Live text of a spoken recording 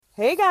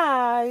Hey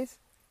guys,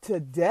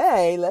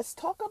 today let's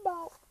talk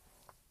about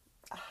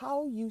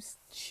how you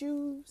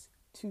choose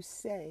to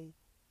say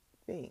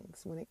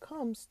things when it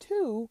comes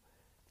to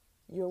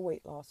your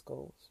weight loss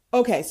goals.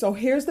 Okay, so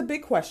here's the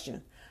big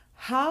question.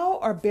 How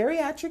are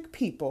bariatric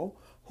people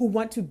who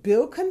want to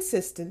build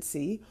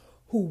consistency,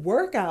 who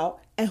work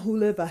out, and who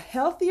live a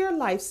healthier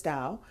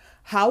lifestyle,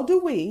 how do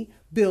we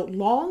build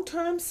long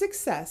term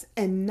success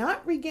and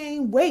not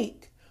regain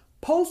weight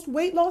post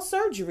weight loss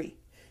surgery?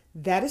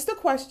 That is the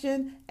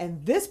question,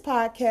 and this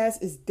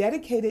podcast is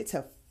dedicated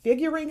to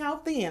figuring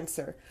out the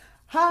answer.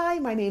 Hi,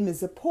 my name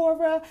is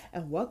Zipporah,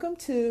 and welcome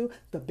to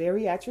the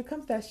Bariatric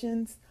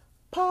Confessions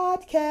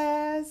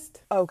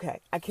podcast.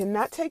 Okay, I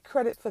cannot take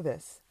credit for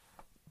this,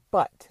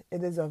 but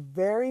it is a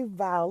very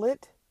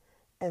valid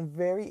and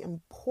very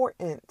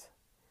important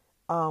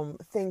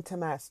thing to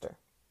master.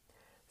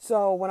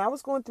 So when I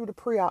was going through the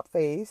pre-op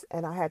phase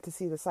and I had to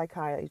see the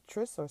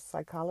psychiatrist or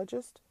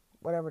psychologist,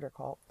 whatever they're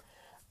called,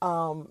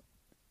 um,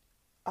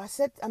 I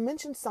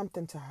mentioned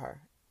something to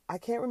her. I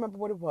can't remember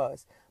what it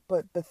was,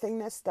 but the thing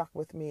that stuck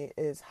with me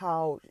is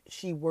how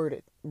she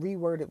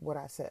reworded what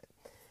I said.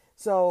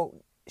 So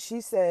she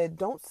said,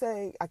 don't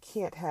say I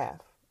can't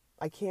have.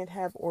 I can't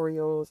have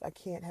Oreos. I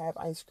can't have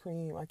ice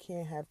cream. I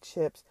can't have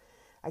chips.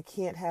 I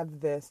can't have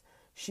this.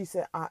 She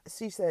said,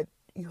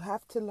 you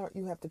have to learn,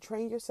 you have to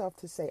train yourself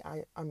to say,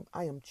 I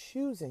am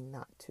choosing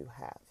not to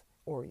have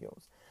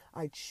Oreos.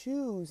 I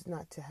choose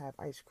not to have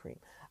ice cream.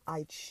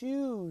 I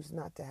choose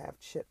not to have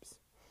chips.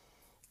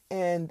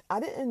 And I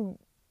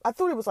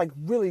thought it was like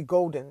really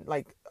golden,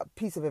 like a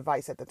piece of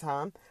advice at the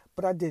time,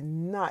 but I did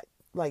not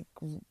like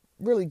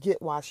really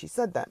get why she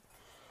said that.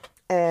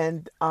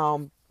 And,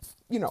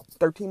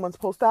 13 months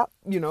post-op,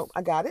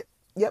 I got it.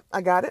 Yep,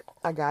 I got it.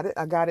 I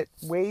got it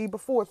way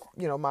before,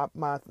 my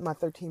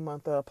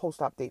 13-month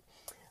post-op date.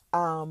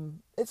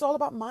 It's all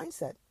about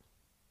mindset.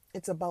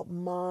 It's about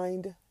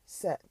mindset.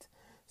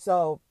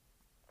 So,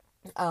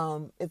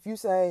 if you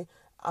say,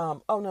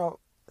 oh no,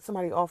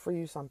 somebody offer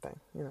you something,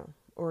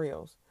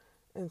 Oreos.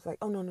 And it's like,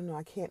 oh, no, no, no,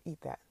 I can't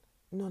eat that.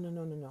 No, no,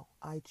 no, no, no.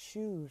 I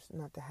choose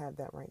not to have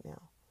that right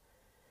now.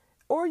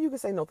 Or you can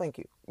say, no, thank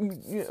you.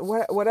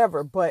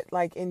 Whatever. But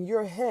like in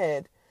your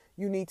head,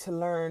 you have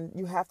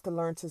to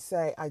learn to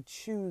say, I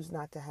choose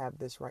not to have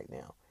this right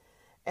now.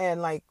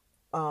 And like,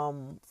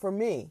 for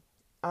me,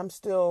 I'm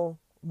still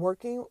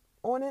working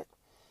on it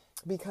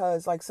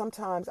because like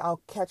sometimes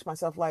I'll catch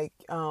myself like,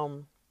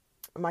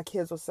 my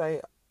kids will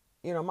say,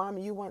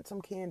 Mommy, you want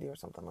some candy or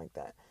something like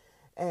that.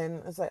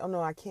 And it's like, oh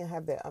no, I can't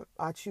have that.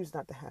 I choose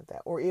not to have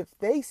that. Or if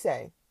they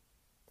say,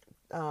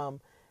 let's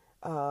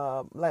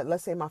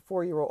say my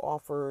 4-year-old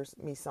offers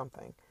me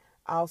something,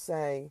 I'll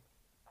say,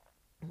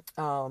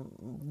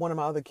 one of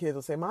my other kids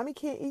will say, Mommy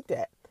can't eat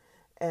that.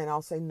 And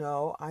I'll say,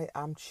 no,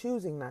 I'm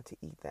choosing not to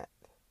eat that.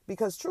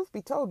 Because truth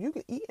be told, you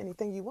can eat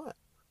anything you want.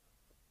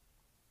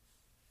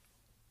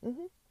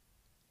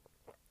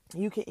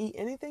 You can eat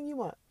anything you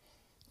want.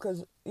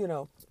 Because,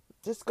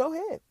 just go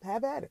ahead,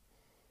 have at it.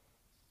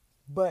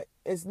 But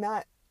it's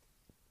not,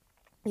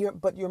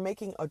 you're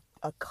making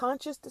a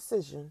conscious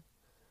decision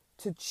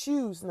to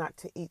choose not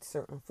to eat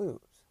certain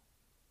foods.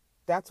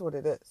 That's what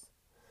it is.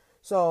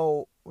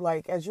 So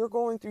like as you're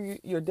going through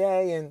your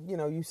day and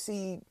you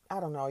see,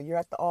 I don't know, you're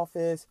at the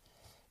office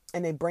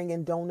and they bring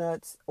in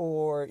donuts,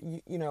 or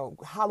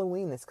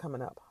Halloween is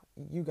coming up.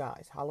 You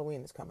guys,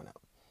 Halloween is coming up.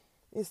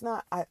 It's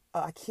not I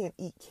can't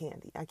eat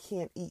candy. I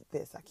can't eat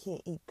this. I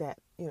can't eat that.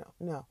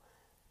 No.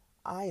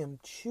 I am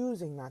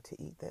choosing not to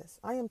eat this.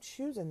 I am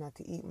choosing not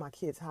to eat my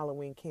kids'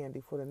 Halloween candy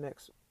for the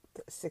next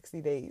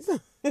 60 days.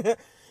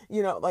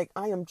 Like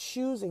I am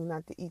choosing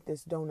not to eat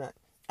this donut.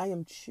 I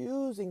am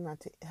choosing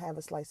not to have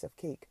a slice of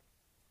cake.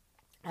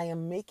 I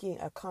am making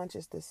a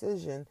conscious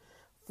decision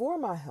for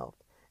my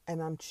health,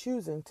 and I'm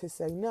choosing to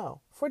say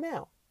no for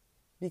now.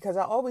 Because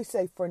I always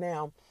say for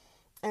now,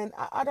 and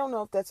I don't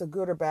know if that's a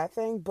good or bad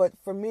thing, but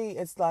for me,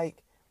 it's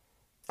like,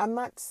 I'm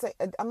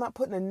not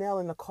putting a nail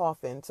in the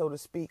coffin, so to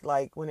speak,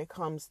 like when it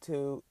comes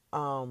to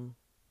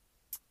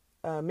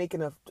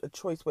making a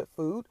choice with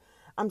food.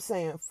 I'm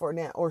saying for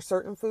now, or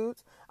certain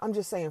foods, I'm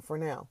just saying for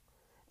now.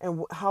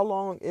 And how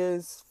long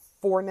is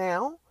for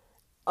now?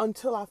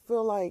 Until I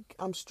feel like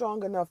I'm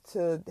strong enough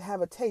to have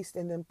a taste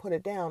and then put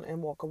it down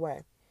and walk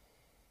away.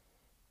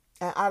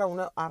 And I don't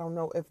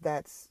know if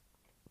that's,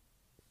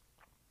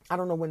 I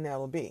don't know when that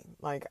will be.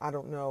 Like, I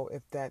don't know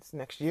if that's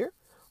next year,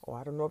 or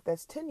I don't know if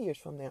that's 10 years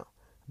from now.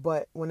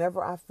 But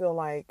whenever I feel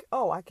like,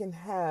 oh, I can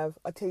have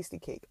a tasty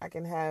cake, I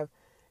can have,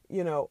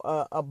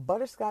 a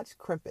butterscotch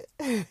crimpet,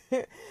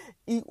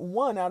 eat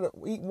one out of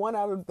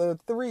the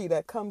 3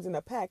 that comes in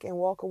a pack and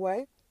walk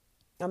away.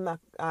 I'm not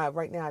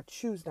right now. I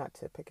choose not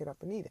to pick it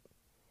up and eat it.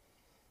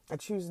 I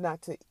choose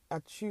not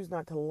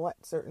to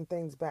let certain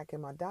things back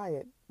in my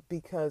diet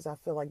because I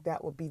feel like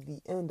that would be the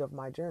end of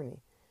my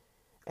journey.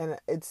 And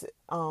it's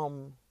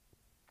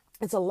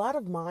a lot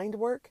of mind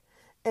work.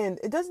 And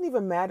it doesn't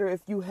even matter if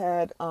you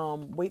had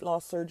weight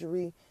loss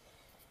surgery,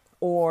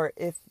 or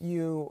if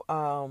you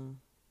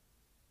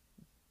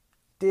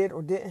did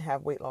or didn't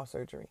have weight loss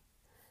surgery.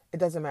 It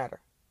doesn't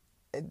matter.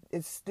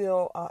 it's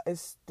still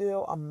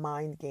a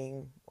mind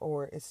game,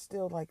 or it's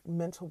still like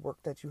mental work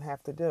that you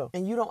have to do,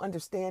 and you don't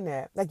understand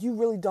that. Like, you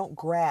really don't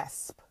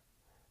grasp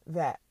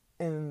that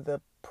in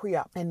the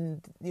pre-op,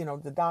 and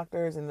the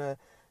doctors and the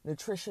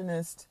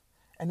nutritionist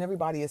and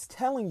everybody is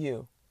telling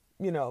you,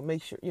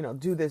 make sure,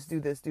 do this, do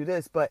this, do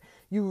this, but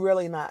you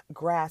really not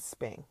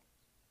grasping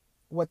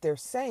what they're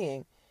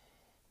saying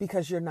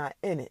because you're not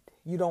in it.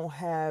 You don't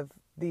have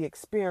the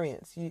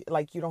experience. You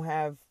don't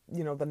have,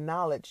 the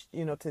knowledge,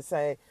 to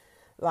say,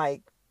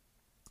 like,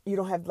 you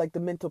don't have like the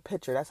mental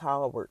picture. That's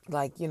how it works.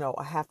 Like,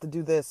 I have to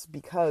do this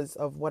because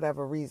of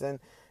whatever reason,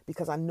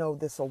 because I know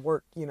this will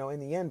work, in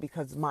the end,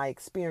 because my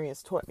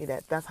experience taught me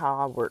that. That's how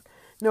I work.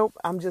 Nope.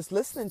 I'm just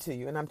listening to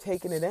you and I'm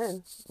taking it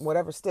in.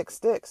 Whatever sticks,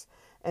 sticks.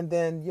 And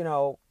then,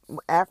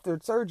 after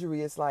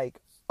surgery, it's like,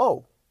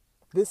 oh,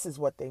 this is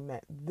what they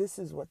meant. This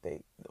is what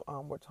they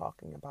were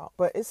talking about.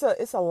 But it's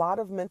a lot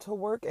of mental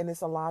work, and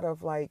it's a lot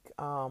of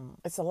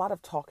it's a lot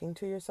of talking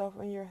to yourself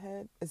in your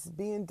head. It's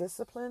being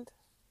disciplined,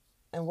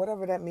 and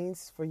whatever that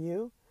means for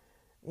you,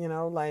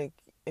 like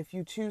if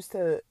you choose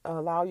to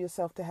allow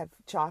yourself to have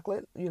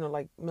chocolate,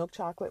 like milk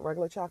chocolate,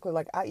 regular chocolate,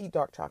 like I eat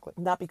dark chocolate,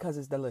 not because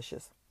it's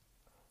delicious.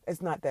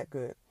 It's not that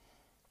good.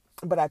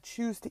 But I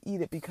choose to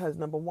eat it because,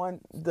 number one,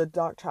 the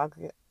dark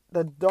chocolate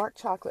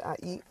I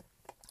eat,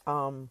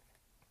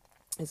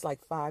 it's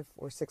like 5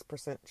 or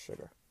 6%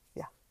 sugar.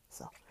 Yeah.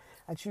 So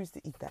I choose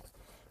to eat that.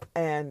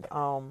 And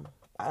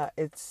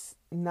it's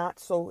not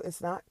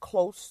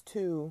close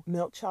to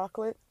milk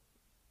chocolate,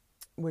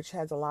 which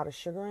has a lot of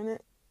sugar in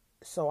it.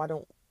 So I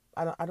don't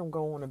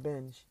go on a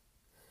binge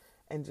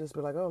and just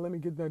be like, oh, let me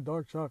get that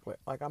dark chocolate.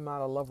 Like, I'm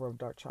not a lover of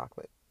dark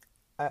chocolate.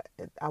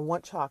 I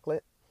want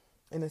chocolate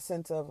in the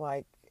sense of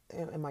like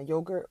in my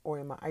yogurt or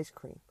in my ice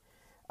cream.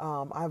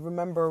 I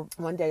remember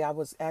one day I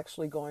was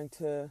actually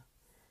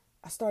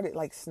I started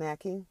like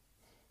snacking,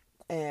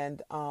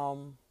 and I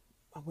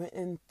went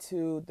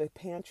into the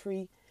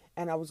pantry,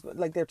 and I was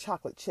like, they're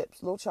chocolate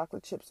chips, little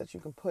chocolate chips that you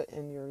can put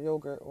in your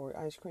yogurt or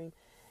ice cream.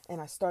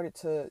 And I started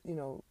to,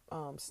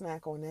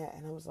 snack on that.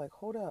 And I was like,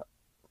 hold up.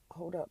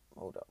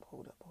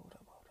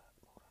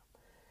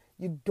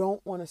 You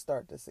don't want to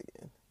start this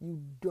again. You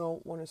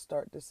don't want to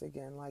start this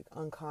again, like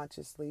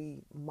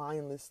unconsciously,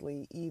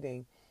 mindlessly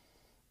eating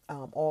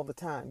all the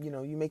time.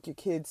 You make your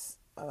kids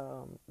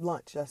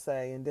lunch, I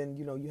say, and then,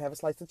 you have a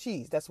slice of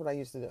cheese. That's what I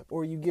used to do.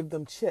 Or you give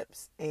them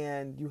chips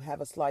and you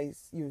have a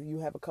slice, you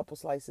have a couple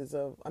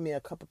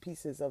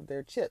pieces of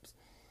their chips.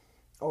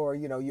 Or,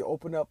 you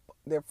open up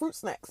their fruit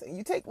snacks and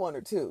you take one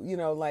or two,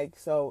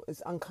 so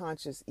it's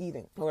unconscious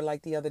eating. Or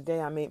like the other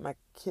day, I made my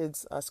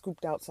kids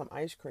scooped out some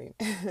ice cream.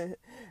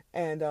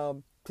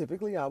 And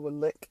typically I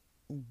would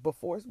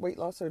before weight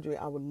loss surgery,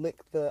 I would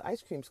lick the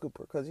ice cream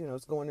scooper because,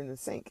 it's going in the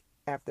sink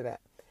after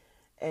that.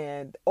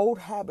 And old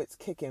habits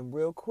kick in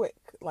real quick,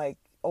 like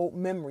old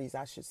memories,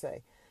 I should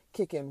say,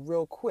 kick in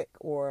real quick,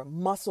 or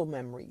muscle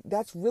memory.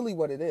 That's really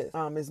what it is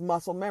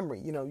muscle memory.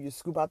 You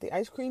scoop out the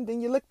ice cream,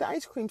 then you lick the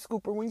ice cream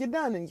scooper when you're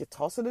done, and you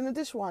toss it in the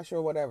dishwasher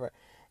or whatever.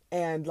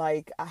 And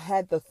like, I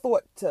had the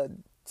thought to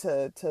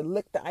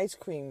lick the ice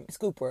cream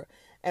scooper,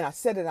 and I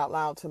said it out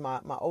loud to my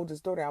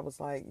oldest daughter.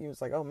 He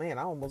was like, oh man,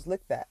 I almost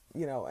licked that,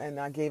 and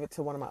I gave it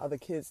to one of my other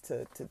kids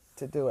to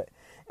do it.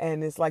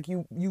 And it's like,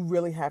 you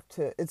really have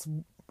to, it's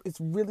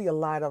really a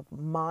lot of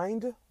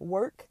mind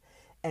work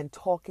and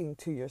talking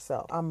to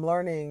yourself. I'm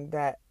learning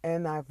that,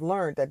 and I've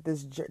learned that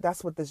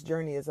that's what this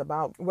journey is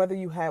about. Whether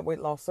you had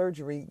weight loss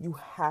surgery,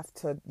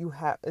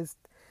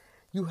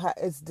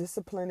 it's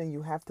discipline, and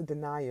you have to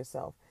deny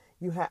yourself.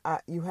 You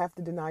have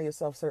to deny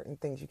yourself certain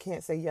things. You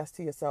can't say yes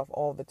to yourself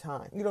all the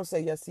time. You don't say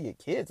yes to your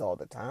kids all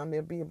the time.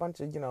 There'll be a bunch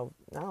of,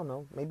 I don't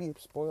know, maybe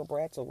spoiled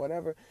brats or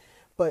whatever,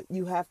 but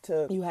you have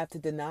to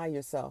deny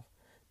yourself,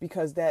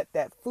 because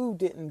that food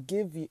didn't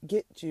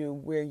get you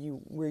where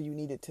you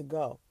needed to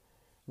go.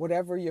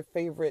 Whatever your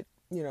favorite,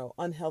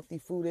 unhealthy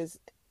food is,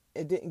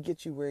 it didn't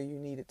get you where you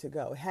needed to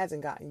go. It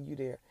hasn't gotten you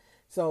there.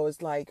 So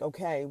it's like,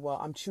 okay, well,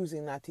 I'm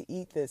choosing not to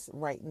eat this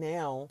right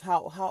now.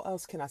 How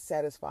else can I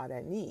satisfy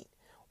that need?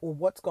 Or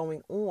what's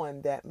going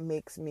on that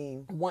makes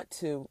me want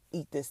to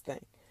eat this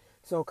thing?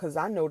 So, because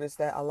I noticed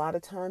that a lot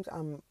of times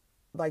I'm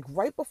like,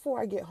 right before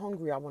I get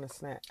hungry, I want to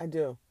snack. I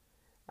do.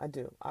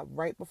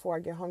 Right before I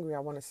get hungry, I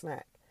want to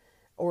snack.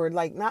 Or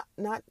like, not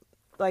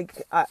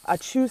like I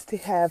choose to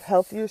have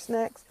healthier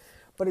snacks,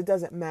 but it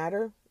doesn't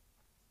matter,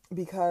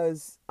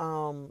 because,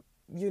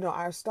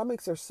 our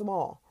stomachs are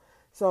small.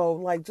 So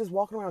like, just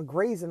walking around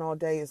grazing all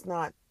day is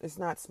not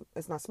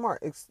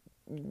smart.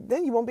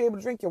 Then you won't be able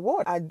to drink your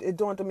water. It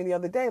dawned on me the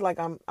other day, like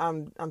I'm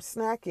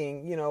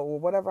snacking, or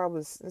whatever I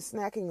was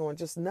snacking on,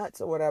 just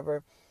nuts or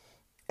whatever.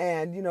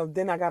 And,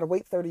 then I got to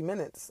wait 30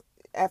 minutes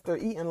after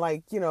eating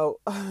like, an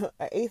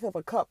eighth of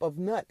a cup of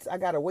nuts. I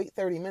got to wait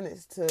 30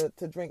 minutes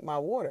to drink my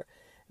water.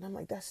 And I'm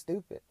like, that's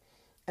stupid.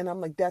 And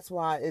I'm like, that's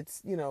why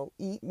it's,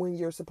 eat when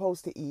you're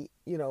supposed to eat,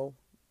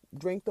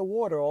 drink the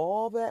water,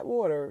 all that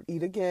water,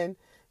 eat again.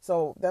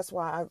 So that's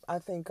why I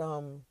think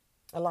a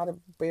lot of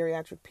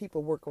bariatric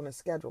people work on a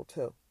schedule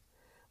too,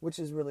 which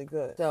is really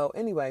good. So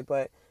anyway,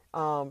 but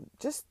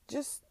Just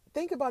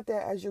think about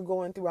that as you're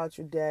going throughout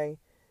your day.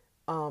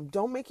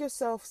 Don't make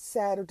yourself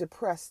sad or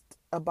depressed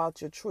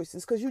about your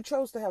choices because you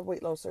chose to have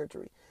weight loss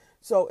surgery.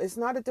 So it's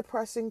not a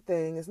depressing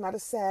thing. It's not a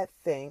sad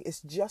thing.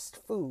 It's just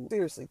food.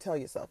 Seriously, tell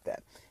yourself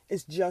that.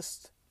 It's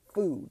just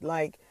food.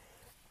 Like,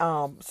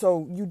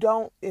 so you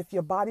don't, if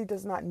your body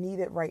does not need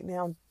it right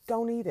now,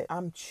 don't eat it.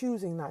 I'm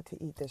choosing not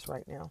to eat this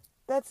right now.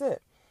 That's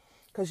it.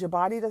 Because your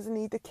body doesn't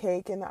need the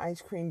cake and the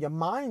ice cream. Your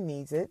mind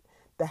needs it.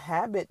 The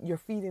habit, you're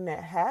feeding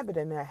that habit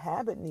and that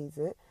habit needs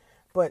it.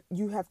 But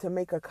you have to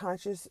make a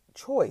conscious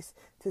choice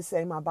to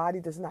say, my body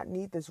does not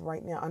need this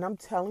right now. And I'm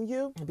telling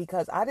you,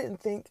 because I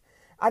didn't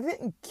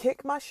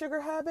kick my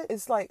sugar habit.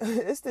 It's like,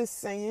 it's this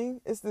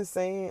saying,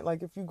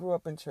 like if you grew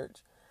up in church,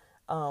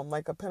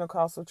 like a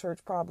Pentecostal church,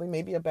 probably,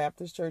 maybe a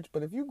Baptist church.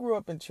 But if you grew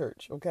up in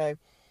church, okay,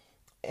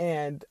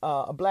 and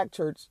a black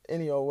church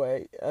any old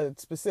way,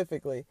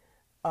 specifically,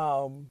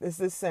 it's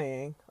this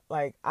saying,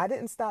 like, I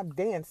didn't stop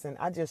dancing,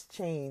 I just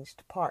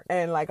changed parts.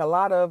 And like a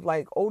lot of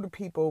like older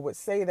people would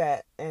say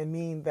that and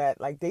mean that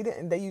like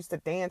they used to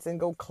dance and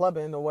go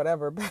clubbing or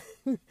whatever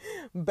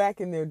back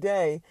in their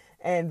day,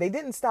 and they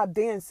didn't stop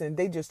dancing,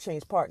 they just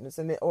changed partners.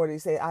 And or they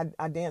say,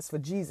 I dance for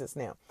Jesus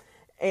now.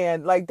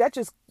 And like that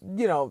just,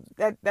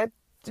 that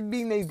to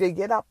mean they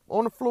get up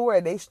on the floor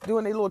and they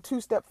doing their little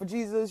two-step for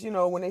Jesus,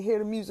 when they hear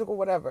the music or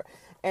whatever.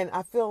 And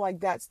I feel like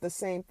that's the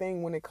same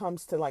thing when it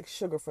comes to like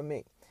sugar for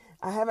me.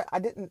 I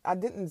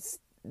didn't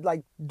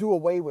like do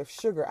away with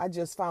sugar. I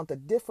just found a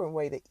different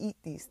way to eat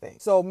these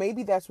things. So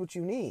maybe that's what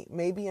you need.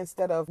 Maybe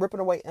instead of ripping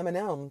away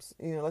M&Ms,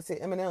 let's say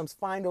M&Ms,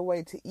 find a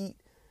way to eat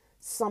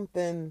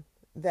something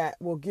that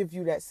will give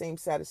you that same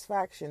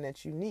satisfaction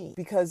that you need.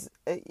 Because,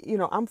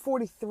 I'm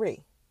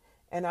 43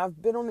 and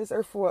I've been on this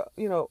earth for,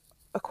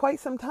 quite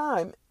some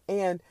time.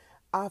 And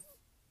I've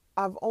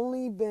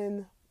only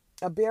been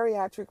a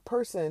bariatric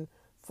person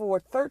for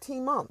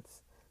 13 months.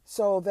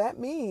 So that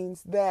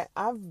means that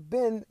I've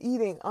been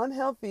eating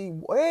unhealthy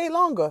way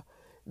longer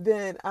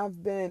than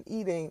I've been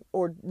eating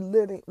or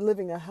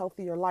living a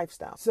healthier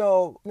lifestyle.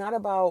 So not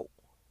about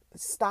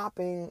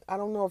stopping. I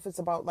don't know if it's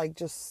about like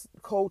just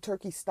cold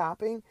turkey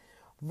stopping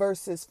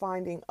versus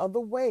finding other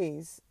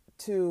ways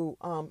to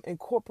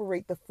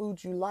incorporate the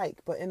foods you like,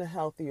 but in a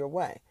healthier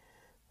way.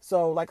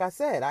 So like I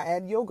said, I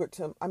add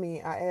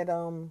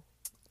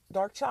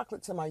dark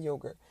chocolate to my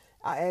yogurt.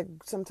 I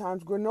add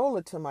sometimes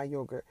granola to my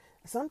yogurt.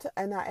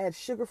 And I add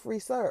sugar-free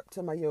syrup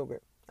to my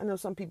yogurt. I know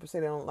some people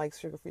say they don't like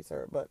sugar-free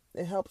syrup, but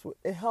it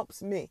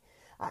helps me.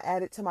 I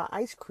add it to my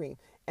ice cream.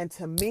 And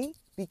to me,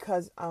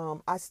 because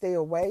I stay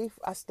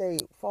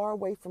far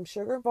away from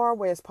sugar, far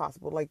away as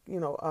possible, like,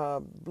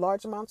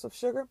 large amounts of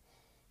sugar.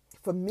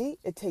 For me,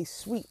 it tastes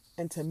sweet.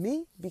 And to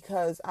me,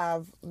 because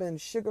I've been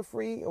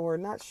sugar-free, or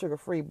not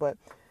sugar-free, but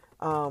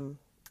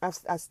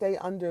I stay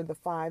under the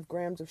 5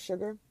 grams of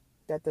sugar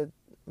that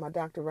my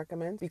doctor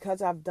recommends.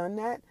 Because I've done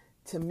that,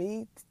 to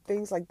me,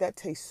 things like that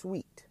taste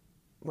sweet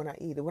when I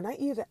eat it. When I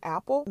eat an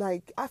apple,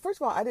 first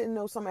of all, I didn't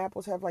know some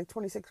apples have like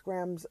 26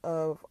 grams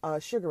of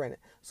sugar in it.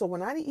 So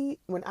when I eat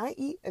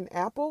an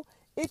apple,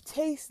 it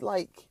tastes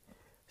like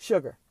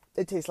sugar.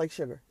 It tastes like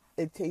sugar.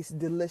 It tastes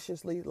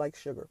deliciously like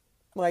sugar.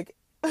 Like,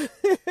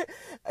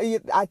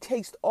 I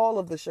taste all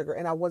of the sugar,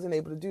 and I wasn't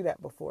able to do that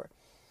before.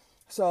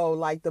 So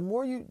like the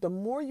more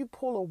you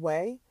pull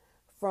away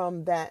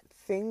from that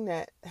thing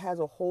that has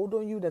a hold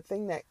on you, the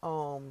thing that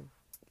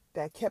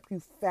kept you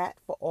fat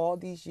for all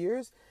these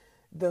years,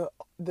 the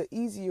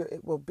easier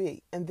it will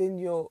be. And then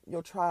you'll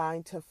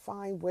try to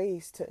find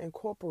ways to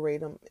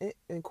incorporate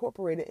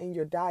it in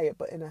your diet,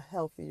 but in a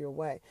healthier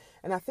way.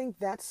 And I think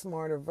that's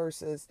smarter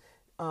versus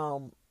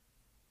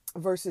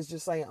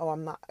just saying, oh,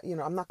 I'm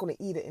not going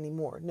to eat it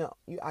anymore. No,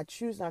 I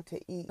choose not to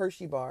eat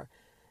Hershey bar,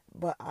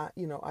 but I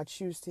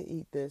choose to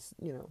eat this,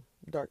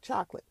 dark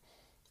chocolate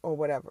or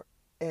whatever.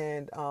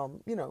 And,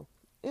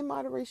 in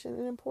moderation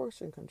and in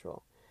portion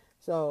control.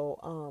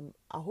 So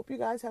I hope you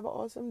guys have an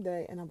awesome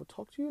day, and I will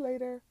talk to you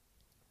later.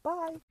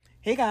 Bye.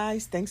 Hey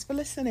guys, thanks for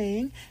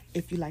listening.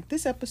 If you like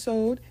this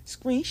episode,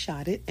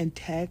 screenshot it and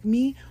tag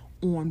me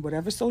on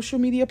whatever social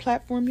media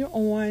platform you're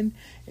on,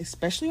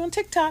 especially on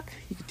TikTok.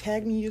 You can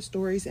tag me in your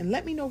stories and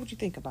let me know what you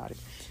think about it.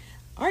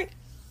 All right,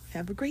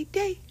 have a great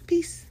day.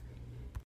 Peace.